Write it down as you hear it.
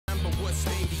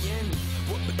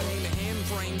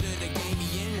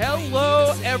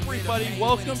Hello, everybody.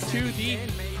 Welcome to the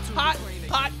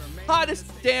hottest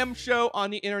damn show on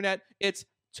the internet. It's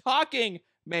Talking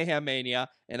Mayhem Mania,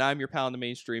 and I'm your pal in the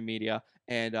mainstream media.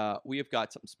 And we have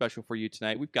got something special for you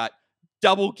tonight. We've got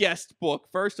double guest book.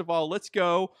 First of all, let's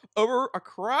go over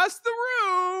across the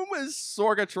room is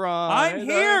Sorgatron. I'm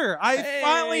here. I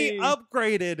finally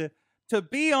upgraded to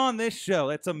be on this show.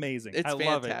 That's amazing. It's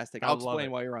fantastic. I'll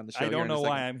explain why you're on the show. I don't know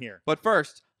why I'm here. But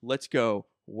first, let's go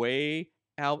way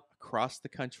out across the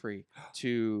country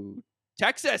to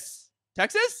Texas.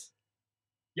 Texas?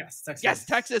 Yes, Texas. Yes,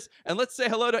 Texas. And let's say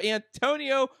hello to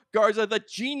Antonio Garza, the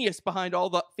genius behind all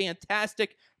the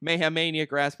fantastic Mayhem Mania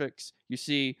graphics you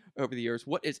see over the years.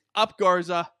 What is up,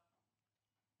 Garza?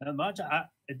 Not much.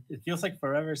 It feels like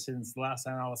forever since the last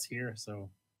time I was here, so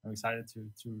I'm excited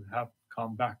to have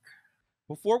come back.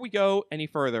 Before we go any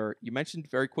further, you mentioned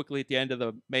very quickly at the end of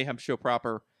the Mayhem show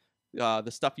proper the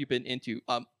stuff you've been into.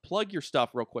 Plug your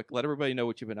stuff real quick. Let everybody know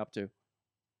what you've been up to.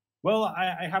 Well,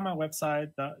 I have my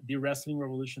website,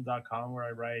 thewrestlingrevolution.com, where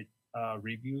I write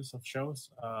reviews of shows.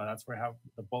 That's where I have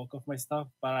the bulk of my stuff.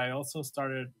 But I also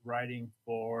started writing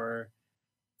for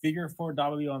Figure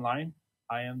 4W Online.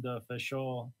 I am the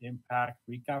official Impact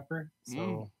recapper.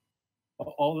 So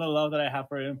all the love that I have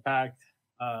for Impact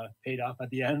paid off at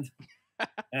the end.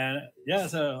 And yeah,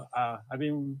 so I've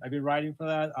been writing for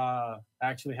that. I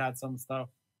actually had some stuff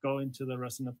go into the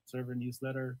Wrestling Observer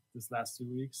newsletter this last 2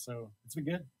 weeks. So it's been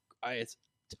good. It's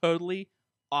totally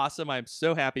awesome. I'm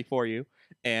so happy for you,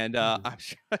 and I'm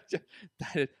sure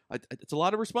that it's a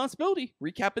lot of responsibility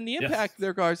recapping the Impact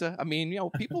there, Garza. I mean,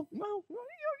 people.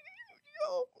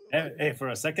 Hey, for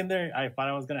a second there, I thought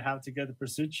I was gonna have to get the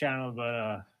Pursuit channel,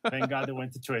 but thank God they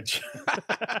went to Twitch.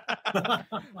 All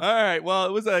right, well,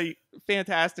 it was a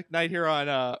fantastic night here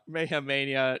on Mayhem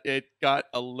Mania. It got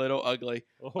a little ugly,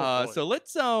 so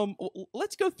let's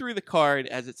go through the card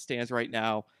as it stands right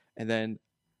now, and then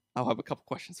I'll have a couple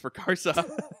questions for Garza.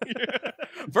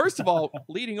 First of all,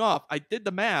 leading off, I did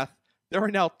the math. There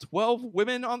are now 12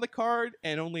 women on the card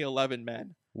and only 11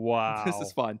 men. Wow. This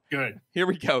is fun. Good. Here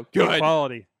we go. Good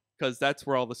quality. Because that's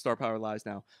where all the star power lies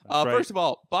now. Right. First of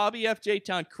all, Bobby F.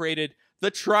 J-Town created the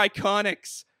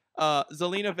Triconics.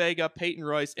 Zelina Vega, Peyton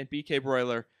Royce, and BK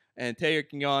Broiler. And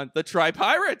taking on the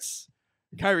Tri-Pirates.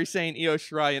 Kairi Sane, Io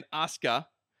Shirai, and Asuka.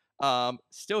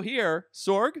 Still here,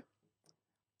 Sorg.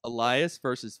 Elias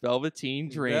versus Velveteen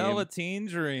Dream. Velveteen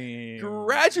Dream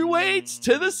graduates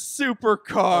to the super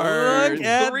card. Look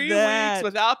at 3 that. weeks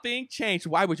without being changed.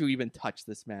 Why would you even touch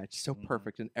this match? So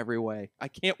perfect in every way. I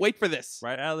can't wait for this.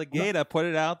 Right out of the gate, I put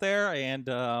it out there, and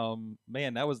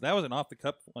man, that was an off the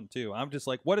cuff one too. I'm just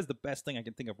like, what is the best thing I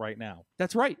can think of right now?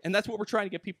 That's right, and that's what we're trying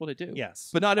to get people to do. Yes,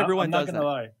 but not everyone I'm does not gonna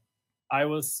lie. I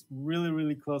was really,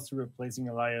 really close to replacing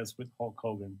Elias with Hulk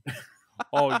Hogan.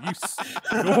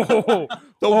 The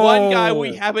one guy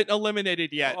we haven't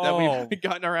eliminated yet that we haven't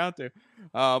gotten around to.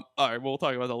 All right, we'll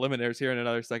talk about the eliminators here in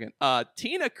another second.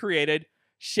 Tina created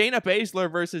Shayna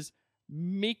Baszler versus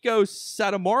Miko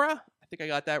Satomura. I think I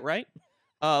got that right.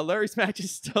 Larry's match is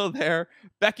still there.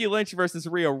 Becky Lynch versus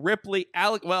Rhea Ripley.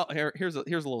 Here's a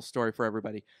little story for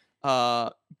everybody.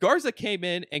 Garza came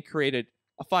in and created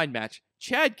a fine match.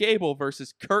 Chad Gable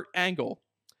versus Kurt Angle.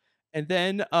 And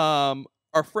then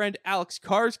our friend Alex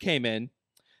Cars came in,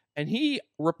 and he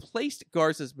replaced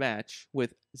Garza's match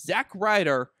with Zack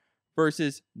Ryder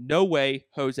versus No Way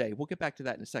Jose. We'll get back to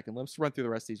that in a second. Let's run through the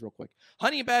rest of these real quick.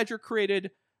 Honey Badger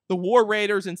created the War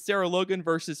Raiders and Sarah Logan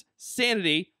versus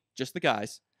Sanity, just the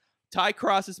guys. Ty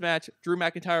Cross's match, Drew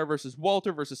McIntyre versus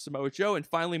Walter versus Samoa Joe. And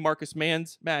finally, Marcus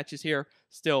Mann's match is here.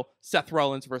 Still, Seth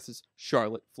Rollins versus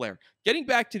Charlotte Flair. Getting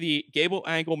back to the Gable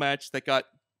Angle match that got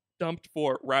dumped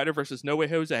for Ryder versus No Way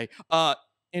Jose.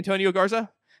 Antonio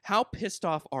Garza, how pissed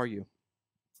off are you?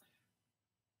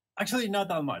 Actually, not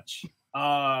that much.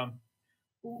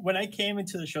 When I came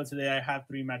into the show today, I had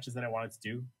 3 matches that I wanted to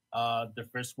do. The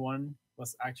first one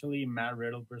was actually Matt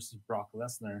Riddle versus Brock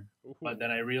Lesnar. But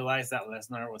then I realized that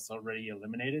Lesnar was already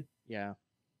eliminated. Yeah.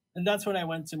 And that's when I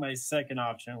went to my second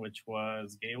option, which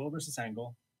was Gable versus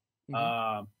Angle.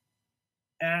 And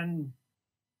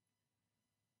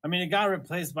I mean, it got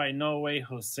replaced by No Way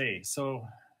Jose. So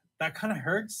that kind of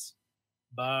hurts.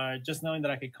 But just knowing that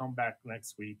I could come back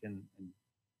next week and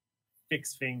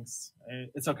fix things,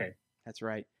 it's okay. That's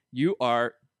right. You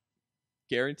are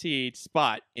guaranteed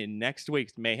spot in next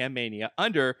week's Mayhem Mania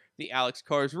under the Alex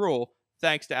Cars rule,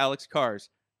 thanks to Alex Cars.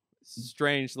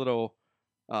 Strange little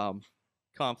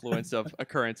confluence of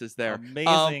occurrences there.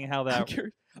 Amazing how that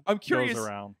I'm curious, goes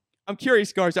around. I'm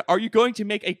curious, Garza, are you going to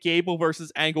make a Gable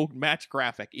versus Angle match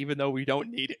graphic, even though we don't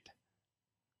need it?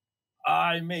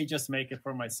 I may just make it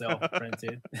for myself, print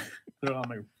it, throw it on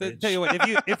my fridge. Tell you what,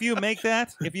 if you make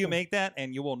that,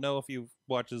 and you will know if you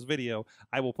watch this video,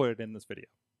 I will put it in this video.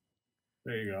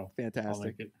 There you go.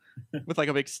 Fantastic. With like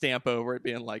a big stamp over it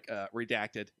being like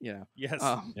redacted, you know. Yes.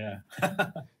 Yeah.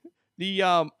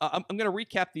 I'm going to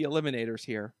recap the eliminators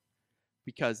here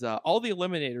because all the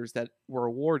eliminators that were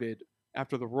awarded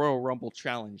after the Royal Rumble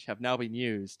Challenge have now been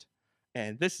used.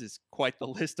 And this is quite the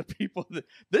list of people.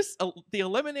 The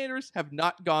eliminators have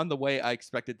not gone the way I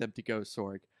expected them to go,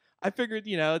 Sorg. I figured,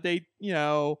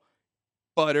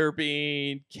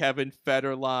 Butterbean, Kevin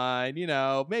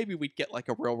Federline, maybe we'd get like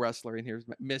a real wrestler in here,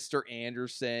 Mr.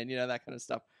 Anderson, that kind of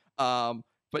stuff.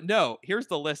 But no, here's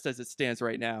the list as it stands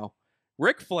right now.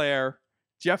 Ric Flair,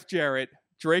 Jeff Jarrett,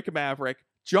 Drake Maverick,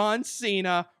 John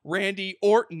Cena, Randy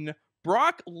Orton,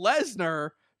 Brock Lesnar,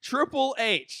 Triple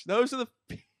H. Those are the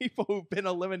people who've been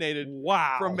eliminated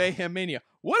from Mayhem Mania.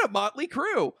 What a motley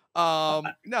crew.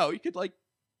 No, you could like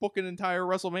book an entire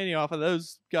WrestleMania off of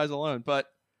those guys alone. But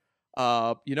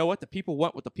you know what? The people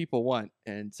want what the people want.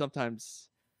 And sometimes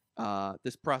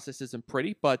this process isn't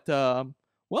pretty. But,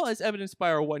 as evidenced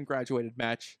by our one graduated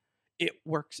match, it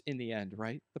works in the end,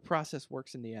 right? The process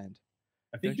works in the end.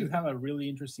 I think you have a really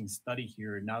interesting study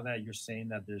here now that you're saying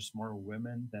that there's more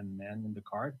women than men in the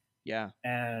card. Yeah.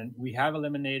 And we have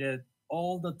eliminated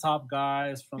all the top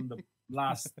guys from the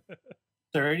last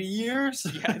 30 years.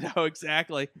 Yeah, no,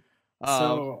 exactly.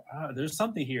 So there's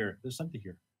something here.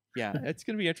 Yeah, it's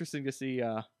going to be interesting to see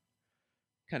kind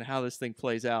of how this thing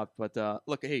plays out. But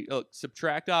look,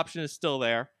 subtract option is still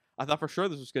there. I thought for sure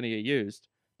this was going to get used.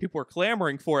 People were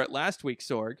clamoring for it last week,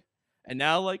 Sorg. And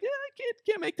now, I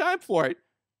can't make time for it.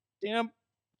 Damn,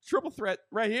 triple threat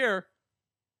right here.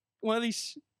 One of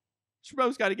these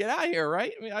schmoes got to get out of here,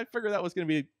 right? I mean, I figured that was going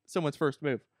to be someone's first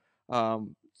move.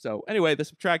 So anyway, the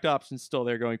subtract option is still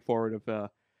there going forward if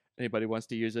anybody wants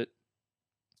to use it.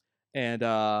 And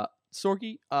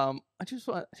Sorgi, I just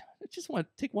want to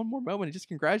take one more moment and just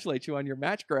congratulate you on your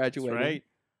match graduating. That's right.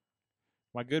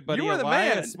 My good buddy you were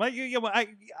Elias. The man.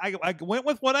 I went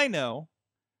with what I know.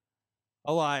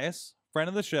 Elias, friend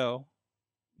of the show,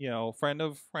 friend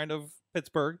of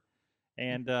Pittsburgh,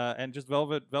 and just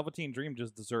Velveteen Dream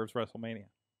just deserves WrestleMania.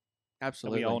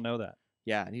 Absolutely, and we all know that.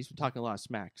 Yeah, and he's been talking a lot of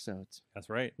smack, so that's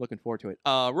right. Looking forward to it.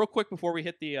 Real quick before we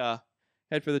hit the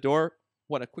head for the door,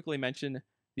 want to quickly mention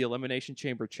the Elimination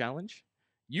Chamber Challenge.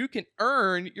 You can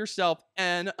earn yourself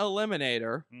an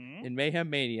eliminator in Mayhem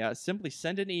Mania. Simply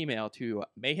send an email to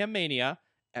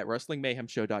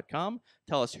mayhemmania@wrestlingmayhemshow.com.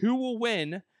 Tell us who will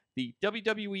win the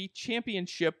WWE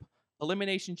Championship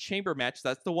Elimination Chamber match.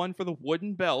 That's the one for the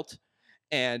wooden belt.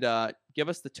 And give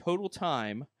us the total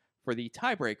time for the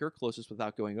tiebreaker, closest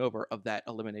without going over, of that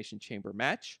Elimination Chamber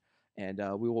match. And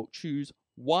we will choose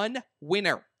one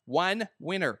winner.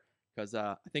 Because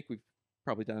I think we've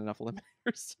probably done enough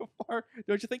eliminators so far,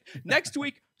 don't you think? Next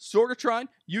week, Sorgatron,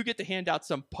 you get to hand out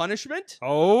some punishment.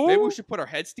 Oh, maybe we should put our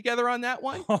heads together on that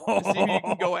one to see who you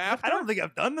can go after. I don't think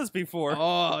I've done this before.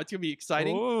 Oh, it's gonna be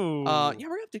exciting. Ooh. Yeah, we're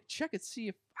gonna have to check and see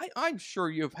if I'm sure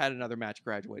you've had another match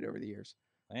graduate over the years.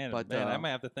 Man, I might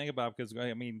have to think about it because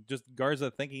just Garza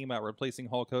thinking about replacing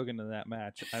Hulk Hogan in that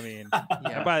match. Yeah. And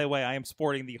by the way, I am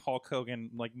sporting the Hulk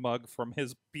Hogan mug from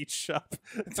his beach shop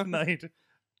tonight.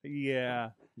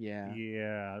 Yeah,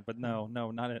 but no,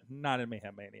 not in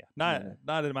Mayhem Mania. Not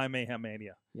in my Mayhem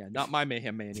Mania. Yeah, not my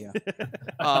Mayhem Mania.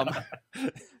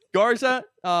 Garza,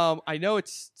 I know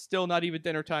it's still not even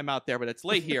dinner time out there, but it's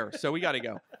late here, so we got to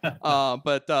go.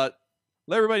 But let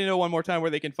everybody know one more time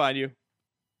where they can find you.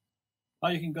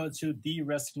 You can go to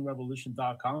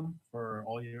thewrestlingrevolution.com for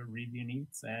all your review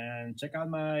needs, and check out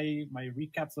my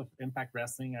recaps of Impact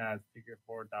Wrestling at Figure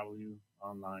 4W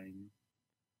online.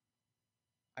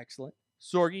 Excellent.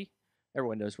 Sorgi,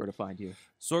 everyone knows where to find you.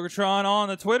 Sorgatron on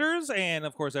the Twitters, and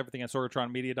of course everything at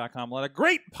sorgatronmedia.com. A lot of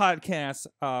great podcasts,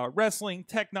 wrestling,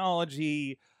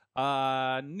 technology,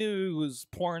 news,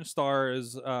 porn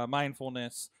stars,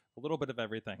 mindfulness, a little bit of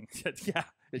everything. Yeah.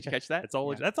 Did you catch that? That's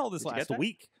all this last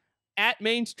week. At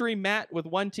Mainstream Matt with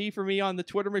one T for me on the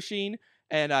Twitter machine,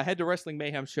 and head to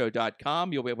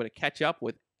WrestlingMayhemShow.com. You'll be able to catch up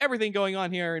with everything going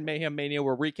on here in Mayhem Mania.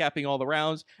 We're recapping all the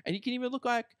rounds, and you can even look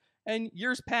back and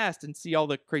years past and see all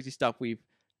the crazy stuff we've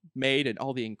made and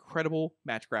all the incredible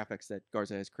match graphics that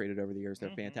Garza has created over the years. They're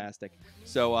fantastic.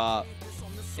 So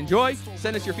enjoy,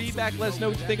 send us your feedback, let us know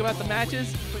what you think about the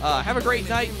matches. Have a great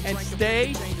night and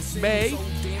stay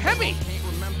Mayhem.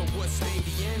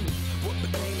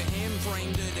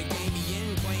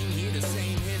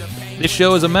 This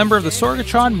show is a member of the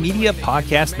Sorgatron Media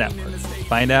Podcast Network.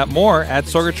 Find out more at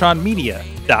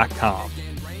sorgatronmedia.com.